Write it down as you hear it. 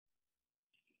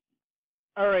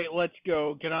Alright, let's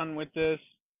go. Get on with this.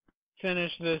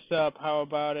 Finish this up. How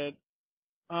about it?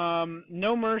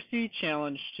 No Mercy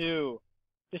Challenge 2.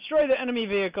 Destroy the enemy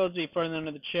vehicles before the end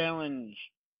of the challenge.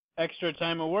 Extra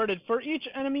time awarded for each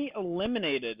enemy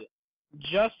eliminated.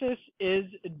 Justice is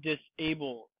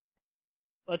disabled.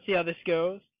 Let's see how this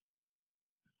goes.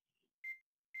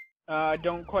 I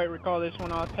don't quite recall this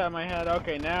one off the top of my head.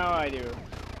 Okay, now I do.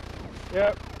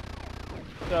 Yep.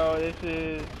 So this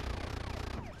is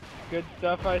good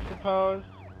stuff, I suppose.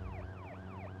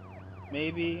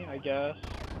 Maybe, I guess.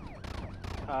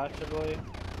 Possibly.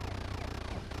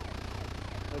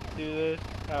 Let's do this.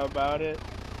 How about it?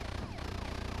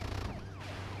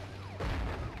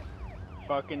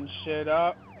 Fucking shit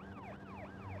up.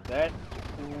 That's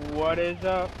what is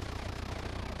up.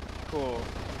 Cool.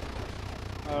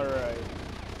 Alright.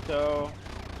 So,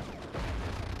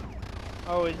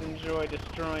 always enjoy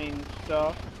destroying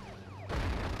stuff.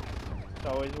 It's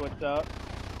always what's up.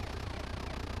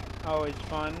 Always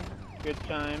fun. Good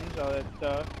times, all that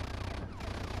stuff.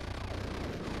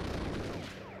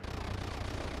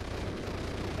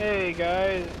 Hey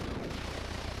guys!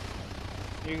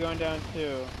 You're going down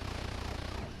too.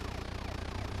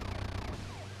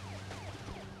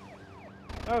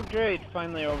 Oh great,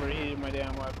 finally overheated my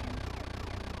damn weapon.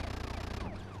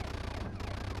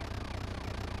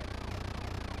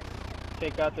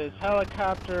 Take out this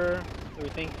helicopter, who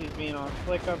thinks he's being all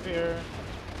slick up here.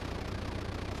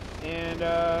 And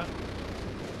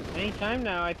anytime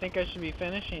now, I think I should be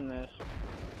finishing this.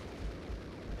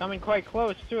 Coming quite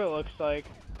close too, it looks like,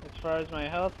 as far as my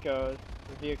health goes,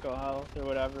 the vehicle health or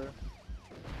whatever.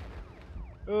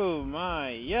 Ooh my,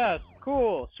 yes,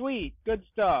 cool, sweet, good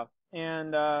stuff.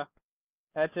 And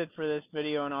that's it for this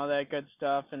video and all that good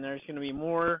stuff. And there's going to be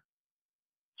more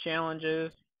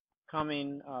challenges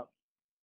coming up.